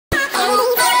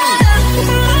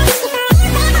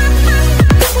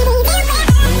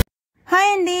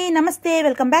నమస్తే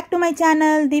welcome back to my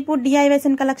channel Deepu DIYs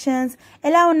and collections.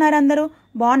 ఎలా ఉన్నారు అందరూ?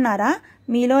 బాగున్నారా?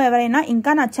 మీలో ఎవరైనా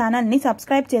ఇంకా నా ఛానల్ని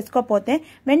సబ్స్క్రైబ్ చేసుకోకపోతే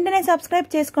వెంటనే సబ్స్క్రైబ్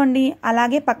చేసుకోండి.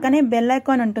 అలాగే పక్కనే బెల్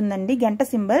ఐకాన్ ఉంటుందండి, గంట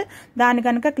సింబల్. దాని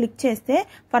కనుక క్లిక్ చేస్తే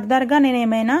ఫర్దర్గా నేను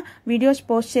ఏమైనా వీడియోస్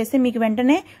పోస్ట్ చేస్తే మీకు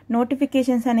వెంటనే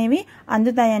నోటిఫికేషన్స్ అనేవి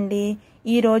అందుతాయండి.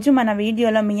 ఈ రోజు మన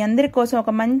వీడియోలో మీ అందరి కోసం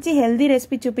ఒక మంచి హెల్దీ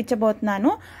రెసిపీ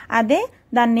చూపించబోతున్నాను. అదే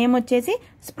దాని నేమ్ వచ్చేసి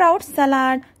స్ప్రౌట్స్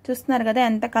సలాడ్. చూస్తున్నారు కదా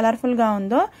ఎంత కలర్ఫుల్గా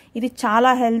ఉందో. ఇది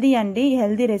చాలా హెల్దీ అండి,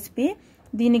 హెల్దీ రెసిపీ.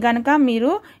 దీని గనక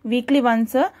మీరు వీక్లీ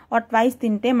వన్స్ ఆర్ ట్వైస్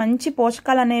తింటే మంచి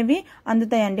పోషకాలు అనేవి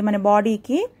అందుతాయండి మన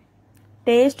బాడీకి.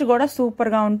 టేస్ట్ కూడా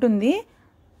సూపర్గా ఉంటుంది,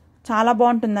 చాలా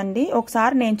బాగుంటుందండి.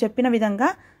 ఒకసారి నేను చెప్పిన విధంగా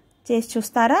చేసి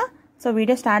చూస్తారా? సో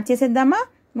వీడియో స్టార్ట్ చేసేద్దామా?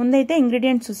 ముందైతే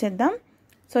ఇంగ్రీడియంట్స్ చూసేద్దాం.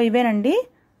 సో ఇవేనండి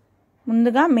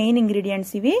ముందుగా మెయిన్ ఇంగ్రీడియంట్స్.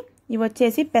 ఇవి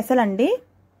వచ్చేసి పెసలండి,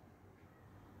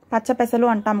 పచ్చ పెసలు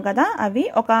అంటాం కదా, అవి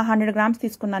ఒక 100 గ్రామ్స్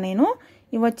తీసుకున్నా నేను.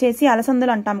 ఇవి వచ్చేసి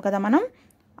అలసందులు అంటాం కదా మనం,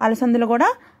 అలసందులు కూడా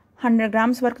 100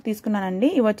 గ్రామ్స్ వరకు తీసుకున్నానండి.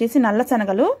 ఇవి వచ్చేసి నల్ల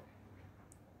శనగలు,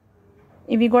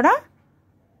 ఇవి కూడా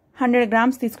 100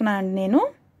 గ్రామ్స్ తీసుకున్నానండి నేను.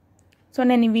 సో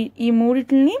నేను ఈ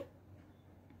మూడిటిని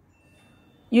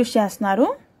యూజ్ చేస్తున్నారు.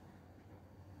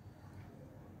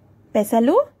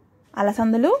 పెసలు,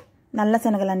 అలసందులు, నల్ల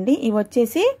శనగలండి. ఇవి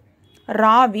వచ్చేసి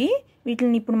రావి.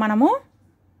 వీటిని ఇప్పుడు మనము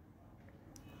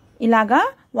ఇలాగా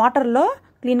వాటర్లో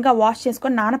క్లీన్గా వాష్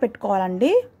చేసుకొని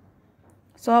నానబెట్టుకోవాలండి.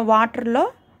 సో వాటర్లో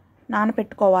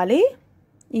నానబెట్టుకోవాలి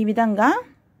ఈ విధంగా.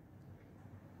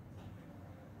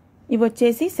 ఇవి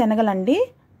వచ్చేసి శనగలండి.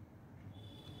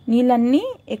 నీళ్ళన్నీ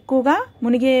ఎక్కువగా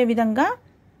మునిగే విధంగా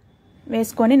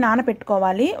వేసుకొని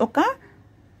నానబెట్టుకోవాలి. ఒక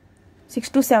 6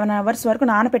 to 7 అవర్స్ వరకు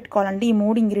నానబెట్టుకోవాలండి ఈ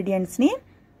మూడు ఇంగ్రీడియంట్స్ని.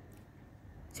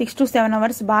 6 to 7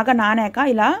 అవర్స్ బాగా నానాక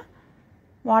ఇలా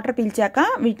వాటర్ పీల్చాక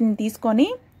వీటిని తీసుకొని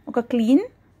ఒక క్లీన్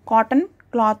కాటన్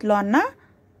క్లాత్లో అన్న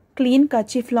క్లీన్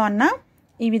కర్చీఫ్లో అన్న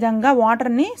ఈ విధంగా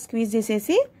వాటర్ని స్క్వీజ్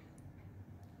చేసేసి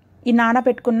ఈ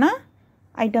నానబెట్టుకున్న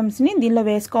ఐటమ్స్ని దీనిలో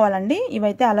వేసుకోవాలండి.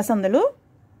 ఇవైతే అలసందులు.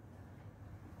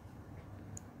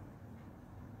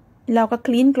 ఇలా ఒక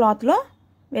క్లీన్ క్లాత్లో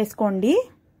వేసుకోండి.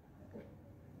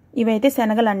 ఇవైతే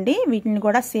శనగలండి, వీటిని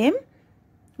కూడా సేమ్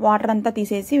వాటర్ అంతా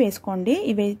తీసేసి వేసుకోండి.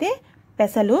 ఇవైతే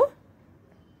పెసలు,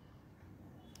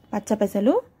 పచ్చ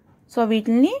పెసలు. సో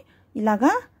వీటిని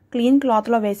ఇలాగా క్లీన్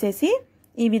క్లాత్లో వేసేసి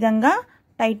ఈ విధంగా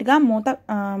టైట్గా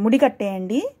ముడి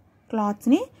కట్టేయండి.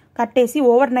 క్లాత్స్ని కట్టేసి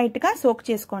ఓవర్ నైట్గా సోక్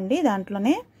చేసుకోండి.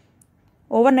 దాంట్లోనే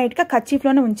ఓవర్ నైట్గా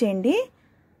కర్చీఫ్లోనే ఉంచేయండి.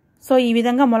 సో ఈ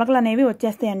విధంగా మొలకలు అనేవి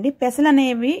వచ్చేస్తాయండి. పెసలు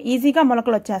అనేవి ఈజీగా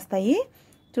మొలకలు వచ్చేస్తాయి.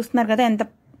 చూస్తున్నారు కదా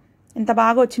ఎంత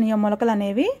బాగా వచ్చినాయో మొలకలు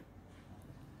అనేవి.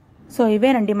 సో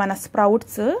ఇవేనండి మన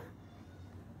స్ప్రౌట్స్.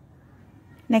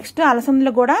 నెక్స్ట్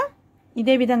అలసందులు కూడా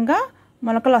ఇదే విధంగా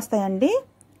మొలకలు వస్తాయండి.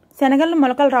 శనగలు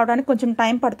మొలకలు రావడానికి కొంచెం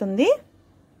టైం పడుతుంది.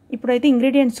 ఇప్పుడైతే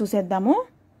ఇంగ్రీడియంట్స్ చూసేద్దాము.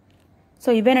 సో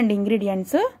ఇవేనండి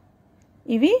ఇంగ్రీడియంట్స్.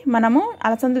 ఇవి మనము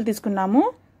అలసందులు తీసుకున్నాము,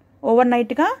 ఓవర్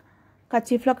నైట్గా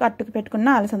కర్చీఫ్లో కట్టుకు పెట్టుకున్న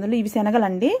అలసందులు. ఇవి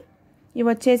శనగలండి. ఇవి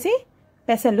వచ్చేసి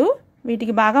పెసలు,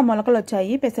 వీటికి బాగా మొలకలు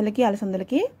వచ్చాయి పెసలకి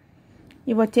అలసందులకి.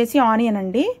 ఇవి వచ్చేసి ఆనియన్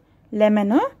అండి,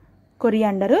 లెమన్,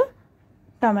 కొరియాండర్,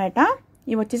 టమాటా.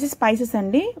 ఇవి వచ్చేసి స్పైసెస్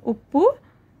అండి, ఉప్పు,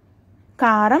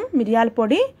 కారం, మిరియాల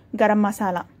పొడి, గరం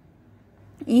మసాలా.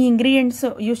 ఈ ఇంగ్రీడియంట్స్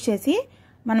యూజ్ చేసి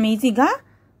మనం ఈజీగా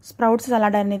స్ప్రౌట్స్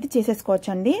సలాడ్ అనేది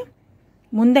చేసేసుకోవచ్చండి.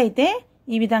 ముందైతే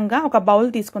ఈ విధంగా ఒక బౌల్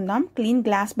తీసుకుందాం. క్లీన్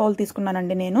గ్లాస్ బౌల్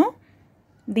తీసుకున్నానండి నేను.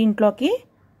 దీంట్లోకి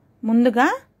ముందుగా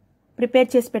ప్రిపేర్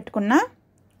చేసి పెట్టుకున్న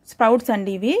స్ప్రౌట్స్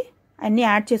అండి ఇవి అన్నీ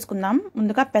యాడ్ చేసుకుందాం.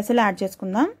 ముందుగా పెసలు యాడ్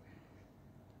చేసుకుందాం.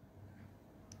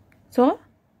 సో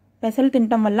పెసలు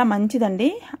తినటం వల్ల మంచిదండి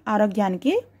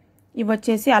ఆరోగ్యానికి. ఇవి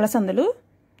వచ్చేసి అలసందులు.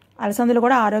 అలసందులు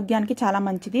కూడా ఆరోగ్యానికి చాలా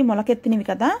మంచిది, మొలకెత్తినవి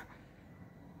కదా.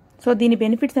 సో దీని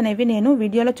బెనిఫిట్స్ అనేవి నేను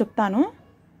వీడియోలో చెప్తాను.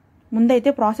 ముందైతే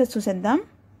ప్రాసెస్ చూసేద్దాం.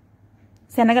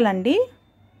 శనగలండి,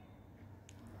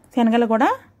 శనగలు కూడా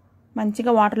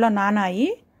మంచిగా వాటర్లో నానాయి.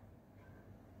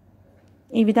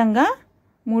 ఈ విధంగా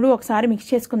మూడు ఒకసారి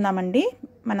మిక్స్ చేసుకుందామండి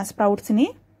మన స్ప్రౌట్స్ని.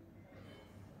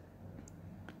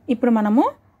 ఇప్పుడు మనము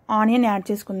ఆనియన్ యాడ్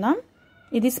చేసుకుందాం.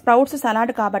 ఇది స్ప్రౌట్స్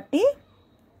సలాడ్ కాబట్టి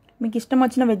మీకు ఇష్టం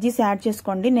వచ్చిన వెజ్జీస్ యాడ్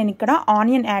చేసుకోండి. నేను ఇక్కడ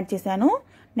ఆనియన్ యాడ్ చేశాను.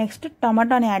 నెక్స్ట్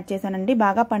టమాటాని యాడ్ చేశానండి,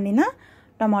 బాగా పండిన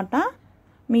టమాటా.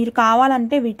 మీరు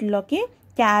కావాలంటే వీటిల్లోకి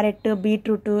క్యారెట్,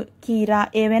 బీట్రూట్, కీరా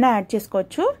ఏవైనా యాడ్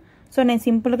చేసుకోవచ్చు. సో నేను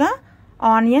సింపుల్గా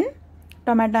ఆనియన్,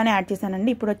 టమాటాని యాడ్ చేశానండి.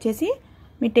 ఇప్పుడు వచ్చేసి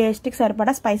మీ టేస్ట్కి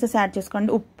సరిపడా స్పైసెస్ యాడ్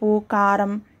చేసుకోండి. ఉప్పు,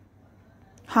 కారం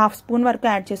 1/2 స్పూన్ వరకు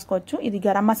యాడ్ చేసుకోవచ్చు. ఇది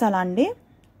గరం మసాలా అండి.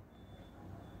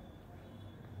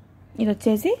 ఇది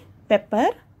వచ్చేసి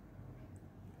పెప్పర్.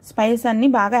 స్పైసెస్ అన్నీ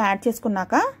బాగా యాడ్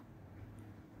చేసుకున్నాక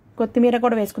కొత్తిమీర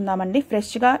కూడా వేసుకుందామండి.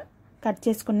 ఫ్రెష్గా కట్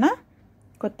చేసుకున్న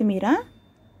కొత్తిమీర.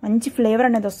 మంచి ఫ్లేవర్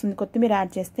అనేది వస్తుంది కొత్తిమీర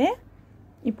యాడ్ చేస్తే.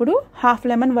 ఇప్పుడు హాఫ్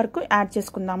లెమన్ వరకు యాడ్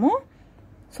చేసుకుందాము.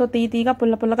 సో తీగా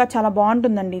పుల్ల పుల్లగా చాలా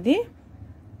బాగుంటుందండి ఇది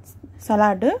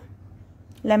సలాడ్.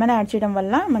 లెమన్ యాడ్ చేయడం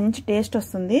వల్ల మంచి టేస్ట్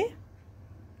వస్తుంది.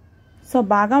 సో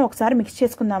బాగా ఒకసారి మిక్స్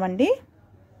చేసుకుందామండి.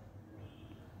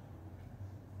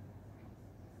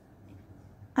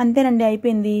 అంతేనండి,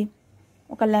 అయిపోయింది.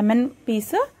 ఒక lemon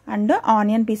piece and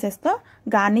onion పీసెస్తో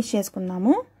garnish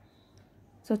చేసుకుందాము.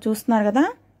 సో చూస్తున్నారు కదా,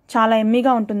 చాలా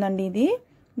ఎమ్మీగా ఉంటుందండి ఇది.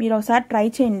 మీరు ఒకసారి ట్రై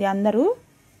చేయండి అందరూ.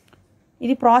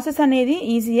 ఇది ప్రాసెస్ అనేది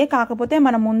ఈజీయే, కాకపోతే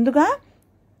మనం ముందుగా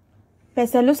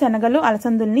పెసలు, శనగలు,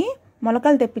 అలసందుల్ని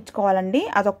మొలకలు తెప్పించుకోవాలండి.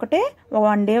 అదొక్కటే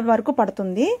 1 డే వరకు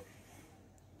పడుతుంది.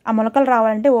 ఆ మొలకలు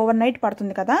రావాలంటే ఓవర్ నైట్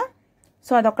పడుతుంది కదా.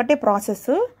 సో అదొక్కటే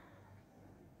ప్రాసెస్.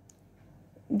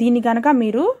 దీన్ని కనుక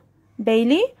మీరు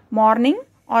డైలీ మార్నింగ్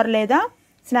ఆర్ లేదా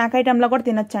స్నాక్ ఐటెంలో కూడా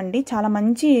తినొచ్చండి. చాలా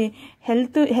మంచి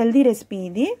హెల్తీ రెసిపీ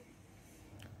ఇది.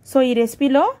 సో ఈ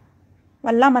రెసిపీలో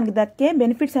వల్ల మనకి దక్కే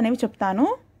బెనిఫిట్స్ అనేవి చెప్తాను.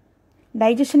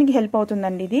 డైజెషన్కి హెల్ప్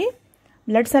అవుతుందండి ఇది.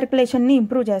 బ్లడ్ సర్క్యులేషన్ని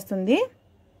ఇంప్రూవ్ చేస్తుంది.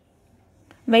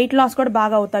 వెయిట్ లాస్ కూడా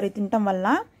బాగా అవుతారు ఇది తినటం వల్ల.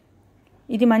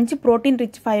 ఇది మంచి ప్రోటీన్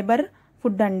రిచ్ ఫైబర్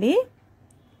ఫుడ్ అండి.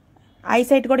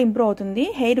 ఐసైట్ కూడా ఇంప్రూవ్ అవుతుంది,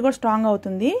 హెయిర్ కూడా స్ట్రాంగ్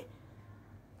అవుతుంది.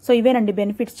 సో ఇవేనండి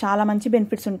బెనిఫిట్స్, చాలా మంచి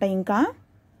బెనిఫిట్స్ ఉంటాయి ఇంకా.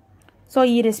 సో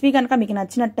ఈ రెసిపీ కనుక మీకు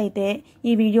నచ్చినట్టయితే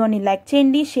ఈ వీడియోని లైక్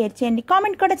చేయండి, షేర్ చేయండి,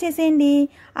 కామెంట్ కూడా చేసేయండి.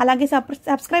 అలాగే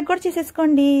సబ్స్క్రైబ్ కూడా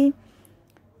చేసేసుకోండి.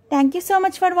 Thank you so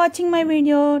much for watching my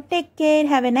video. Take care,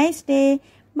 have a nice day.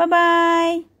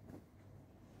 Bye.